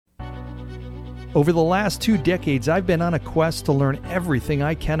Over the last 2 decades, I've been on a quest to learn everything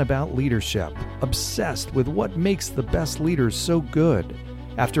I can about leadership, obsessed with what makes the best leaders so good.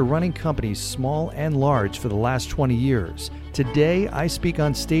 After running companies small and large for the last 20 years, today I speak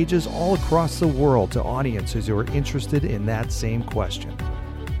on stages all across the world to audiences who are interested in that same question.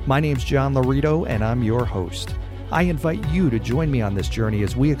 My name's John Laurito, and I'm your host. I invite you to join me on this journey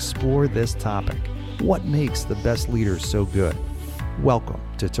as we explore this topic. What makes the best leaders so good? Welcome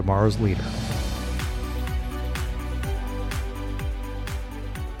to Tomorrow's Leader.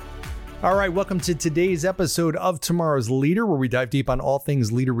 All right, welcome to today's episode of Tomorrow's Leader, where we dive deep on all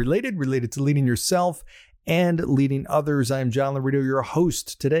things leader related to leading yourself and leading others. I'm John Laurito, your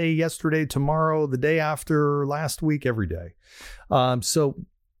host today, yesterday, tomorrow, the day after, last week, every day. So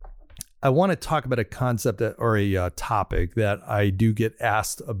I want to talk about a concept or a topic that I do get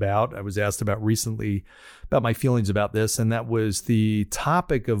asked about. I was asked about recently about my feelings about this, and that was the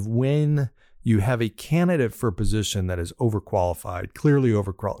topic of when you have a candidate for a position that is overqualified, clearly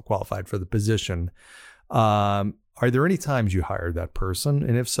overqualified for the position. Are there any times you hire that person?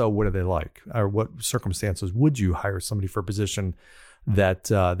 And if so, what are they like? Or what circumstances would you hire somebody for a position that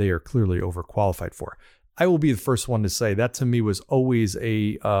they are clearly overqualified for? I will be the first one to say that to me was always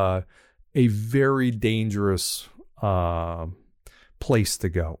a very dangerous place to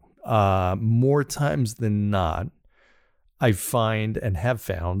go. More times than not, I find and have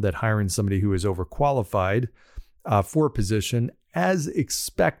found that hiring somebody who is overqualified for a position as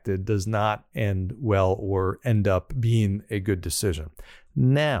expected does not end well or end up being a good decision.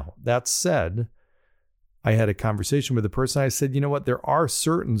 Now, that said, I had a conversation with the person. I said, you know what, there are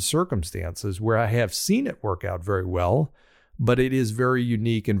certain circumstances where I have seen it work out very well, but it is very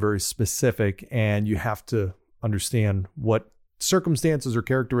unique and very specific, and you have to understand what circumstances or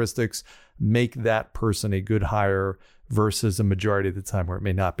characteristics make that person a good hire versus a majority of the time where it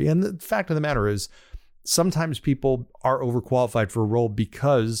may not be. And the fact of the matter is, sometimes people are overqualified for a role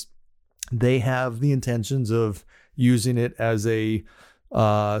because they have the intentions of using it as a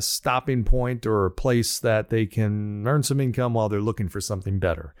stopping point or a place that they can earn some income while they're looking for something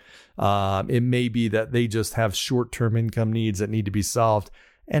better. It may be that they just have short-term income needs that need to be solved.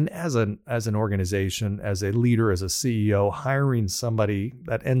 And as an organization, as a leader, as a CEO, hiring somebody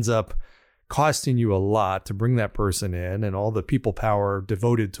that ends up costing you a lot to bring that person in and all the people power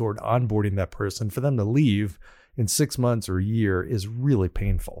devoted toward onboarding that person, for them to leave in 6 months or a year is really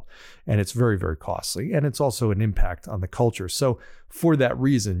painful. And it's very, very costly. And it's also an impact on the culture. So for that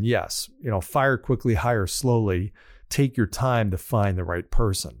reason, yes, fire quickly, hire slowly, take your time to find the right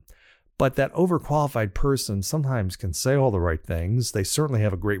person. But that overqualified person sometimes can say all the right things. They certainly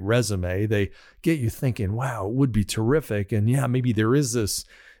have a great resume. They get you thinking, wow, it would be terrific. And yeah, maybe there is this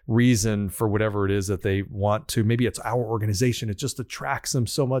reason for whatever it is that they want to. Maybe it's our organization. It just attracts them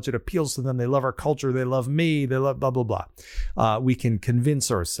so much. It appeals to them. They love our culture. They love me. They love blah, blah, blah. We can convince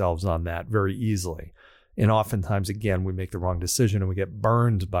ourselves on that very easily. And oftentimes, again, we make the wrong decision and we get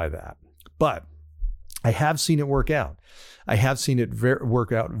burned by that. But I have seen it work out. I have seen it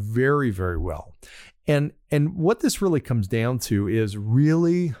work out very, very well. And what this really comes down to is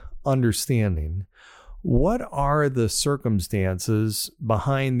really understanding what are the circumstances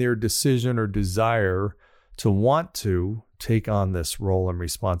behind their decision or desire to want to take on this role and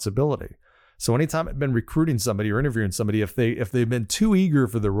responsibility. So anytime I've been recruiting somebody or interviewing somebody, if they've been too eager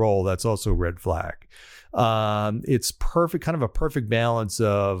for the role, that's also a red flag. It's perfect, kind of a perfect balance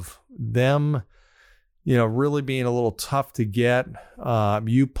of them, really being a little tough to get,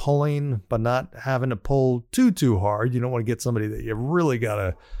 you pulling, but not having to pull too hard. You don't want to get somebody that you really got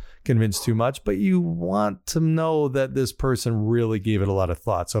to convince too much, but you want to know that this person really gave it a lot of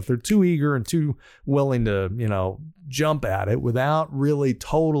thought. So if they're too eager and too willing to, jump at it without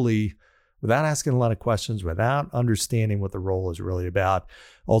asking a lot of questions, without understanding what the role is really about,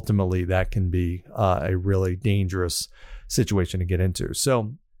 ultimately that can be a really dangerous situation to get into.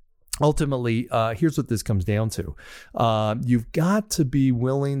 So ultimately, here's what this comes down to. You've got to be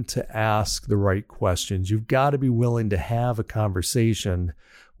willing to ask the right questions. You've got to be willing to have a conversation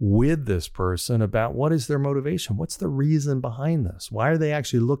with this person about what is their motivation? What's the reason behind this? Why are they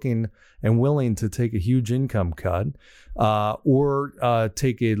actually looking and willing to take a huge income cut or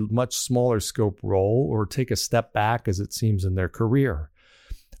take a much smaller scope role or take a step back, as it seems, in their career?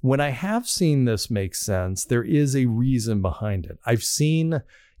 When I have seen this make sense, there is a reason behind it. I've seen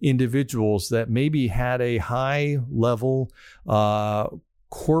individuals that maybe had a high level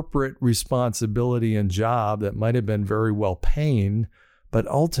corporate responsibility and job that might have been very well paying, but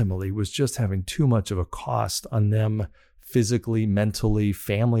ultimately was just having too much of a cost on them physically, mentally,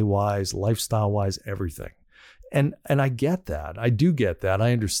 family-wise, lifestyle-wise, everything. And I get that. I do get that.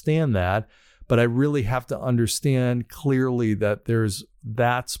 I understand that. But I really have to understand clearly that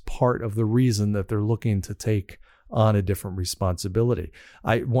that's part of the reason that they're looking to take on a different responsibility.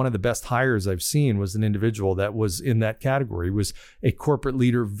 One of the best hires I've seen was an individual that was in that category. He was a corporate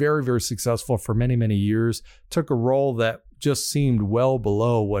leader, very, very successful for many, many years, took a role that just seemed well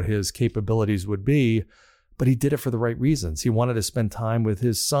below what his capabilities would be, but he did it for the right reasons. He wanted to spend time with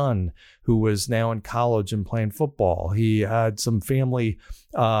his son, who was now in college and playing football. He had some family.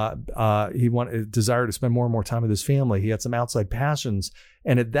 He wanted a desire to spend more and more time with his family. He had some outside passions.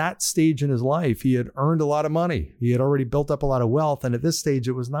 And at that stage in his life, he had earned a lot of money. He had already built up a lot of wealth. And at this stage,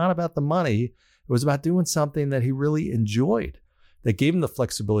 it was not about the money. It was about doing something that he really enjoyed, that gave him the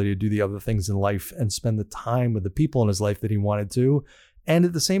flexibility to do the other things in life and spend the time with the people in his life that he wanted to. And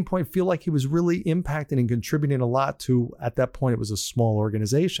at the same point, feel like he was really impacting and contributing a lot to, at that point, it was a small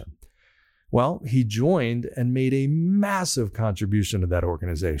organization. Well, he joined and made a massive contribution to that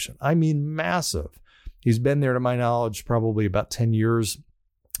organization. I mean, massive. He's been there, to my knowledge, probably about 10 years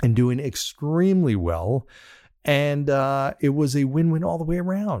and doing extremely well. And it was a win-win all the way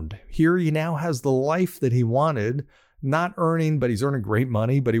around. Here he now has the life that he wanted, not earning, but he's earning great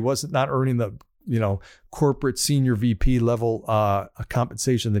money, but he wasn't not earning the corporate senior VP level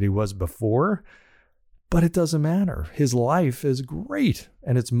compensation that he was before. But it doesn't matter. His life is great,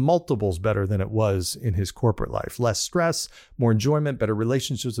 and it's multiples better than it was in his corporate life. Less stress, more enjoyment, better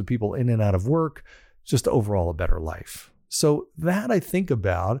relationships with people in and out of work, just overall a better life. So that, I think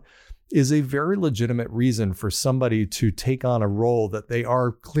about, is a very legitimate reason for somebody to take on a role that they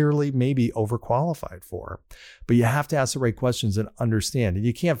are clearly maybe overqualified for. But you have to ask the right questions and understand. And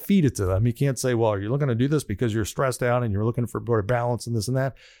you can't feed it to them. You can't say, well, you're looking to do this because you're stressed out and you're looking for better balance and this and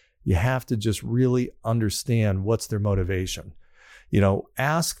that. You have to just really understand what's their motivation.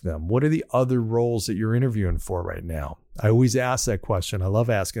 Ask them, what are the other roles that you're interviewing for right now? I always ask that question. I love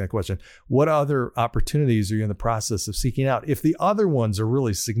asking that question. What other opportunities are you in the process of seeking out? If the other ones are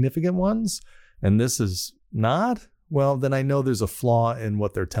really significant ones, and this is not, well, then I know there's a flaw in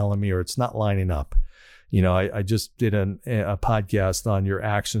what they're telling me, or it's not lining up. I just did a podcast on your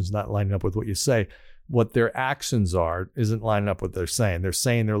actions not lining up with what you say. What their actions are isn't lining up with what they're saying. They're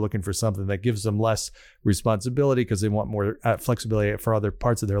saying they're looking for something that gives them less responsibility because they want more flexibility for other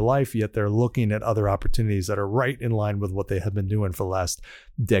parts of their life, yet they're looking at other opportunities that are right in line with what they have been doing for the last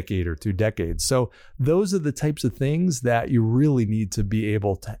decade or 2 decades. So those are the types of things that you really need to be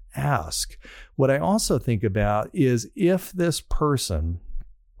able to ask. What I also think about is if this person,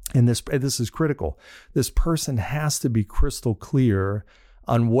 and this is critical, this person has to be crystal clear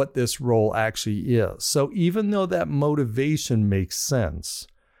on what this role actually is. So even though that motivation makes sense,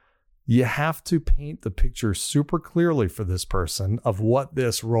 you have to paint the picture super clearly for this person of what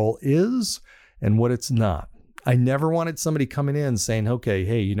this role is and what it's not. I never wanted somebody coming in saying, okay,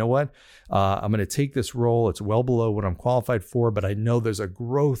 hey, you know what? I'm going to take this role. It's well below what I'm qualified for, but I know there's a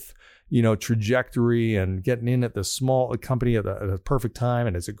growth, trajectory and getting in at the small company at the perfect time.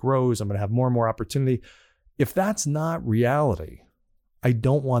 And as it grows, I'm going to have more and more opportunity. If that's not reality, I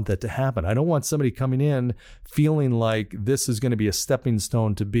don't want that to happen. I don't want somebody coming in feeling like this is going to be a stepping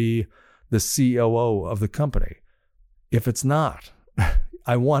stone to be the COO of the company. If it's not,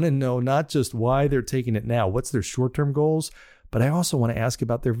 I want to know not just why they're taking it now, what's their short-term goals, but I also want to ask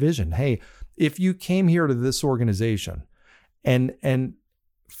about their vision. Hey, if you came here to this organization and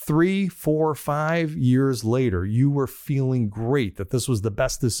 3, 4, 5 years later, you were feeling great that this was the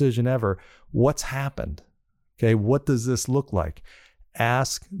best decision ever, what's happened? Okay, what does this look like?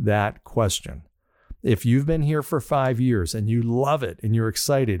 Ask that question. If you've been here for 5 years and you love it and you're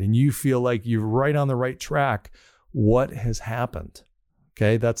excited and you feel like you're right on the right track, what has happened?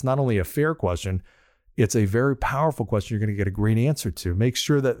 Okay, that's not only a fair question, it's a very powerful question you're going to get a great answer to. Make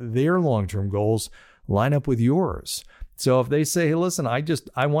sure that their long-term goals line up with yours. So if they say, hey, listen,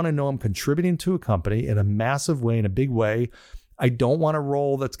 I want to know I'm contributing to a company in a massive way, in a big way. I don't want a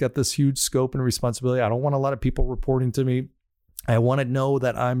role that's got this huge scope and responsibility. I don't want a lot of people reporting to me. I want to know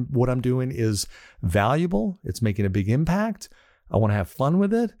that what I'm doing is valuable. It's making a big impact. I want to have fun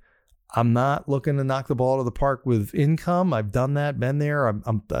with it. I'm not looking to knock the ball out of the park with income. I've done that, been there.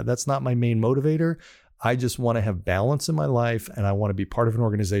 That's not my main motivator. I just want to have balance in my life, and I want to be part of an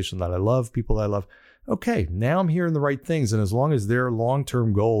organization that I love, people that I love. Okay, now I'm hearing the right things. And as long as their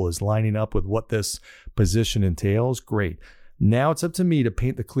long-term goal is lining up with what this position entails, great. Now it's up to me to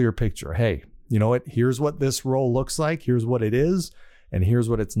paint the clear picture. Hey, you know what? Here's what this role looks like. Here's what it is. And here's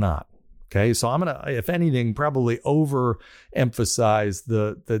what it's not. Okay. So I'm going to, if anything, probably overemphasize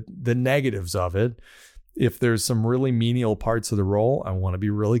the negatives of it If there's some really menial parts of the role, I want to be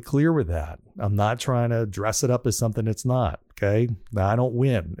really clear with that. I'm not trying to dress it up as something it's not. Okay. I don't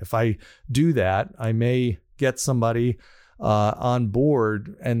win. If I do that, I may get somebody on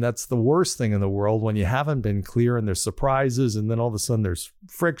board. And that's the worst thing in the world when you haven't been clear and there's surprises. And then all of a sudden there's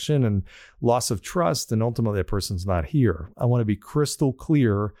friction and loss of trust. And ultimately that person's not here. I want to be crystal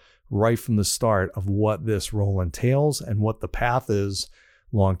clear right from the start of what this role entails and what the path is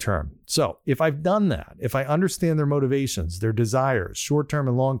long-term. So if I've done that, if I understand their motivations, their desires, short-term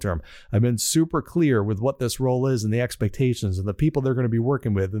and long-term, I've been super clear with what this role is and the expectations and the people they're going to be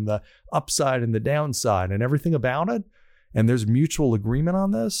working with and the upside and the downside and everything about it, and there's mutual agreement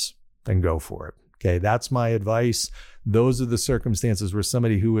on this, then go for it. Okay, that's my advice. Those are the circumstances where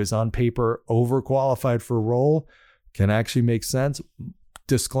somebody who is on paper overqualified for a role can actually make sense.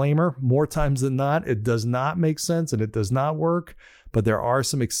 Disclaimer, more times than not, it does not make sense and it does not work, but there are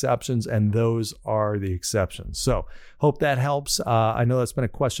some exceptions and those are the exceptions. So hope that helps. I know that's been a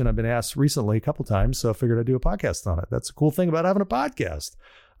question I've been asked recently a couple times, so I figured I'd do a podcast on it. That's a cool thing about having a podcast.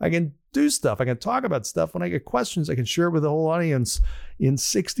 I can do stuff. I can talk about stuff. When I get questions, I can share it with the whole audience in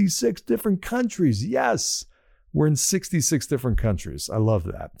 66 different countries. Yes, we're in 66 different countries. I love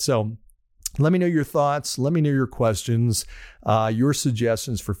that. So let me know your thoughts. Let me know your questions, your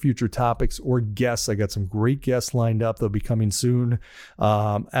suggestions for future topics or guests. I got some great guests lined up. They'll be coming soon.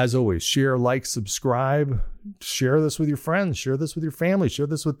 As always, share, like, subscribe, share this with your friends, share this with your family, share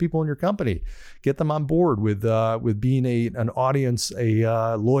this with people in your company. Get them on board with being an audience,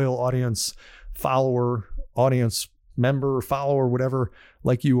 a loyal audience, follower, audience member, follower, whatever,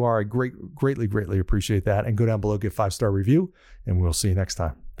 like you are. I greatly appreciate that. And go down below, give 5-star review, and we'll see you next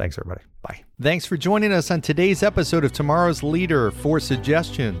time. Thanks, everybody. Bye. Thanks for joining us on today's episode of Tomorrow's Leader. For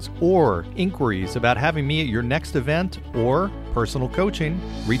suggestions or inquiries about having me at your next event or personal coaching,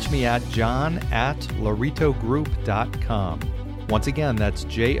 reach me at john@lauritogroup.com. Once again, that's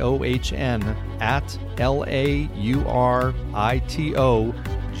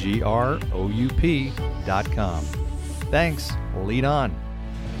JOHN@LAURITOGROUP.com. Thanks. Lead on.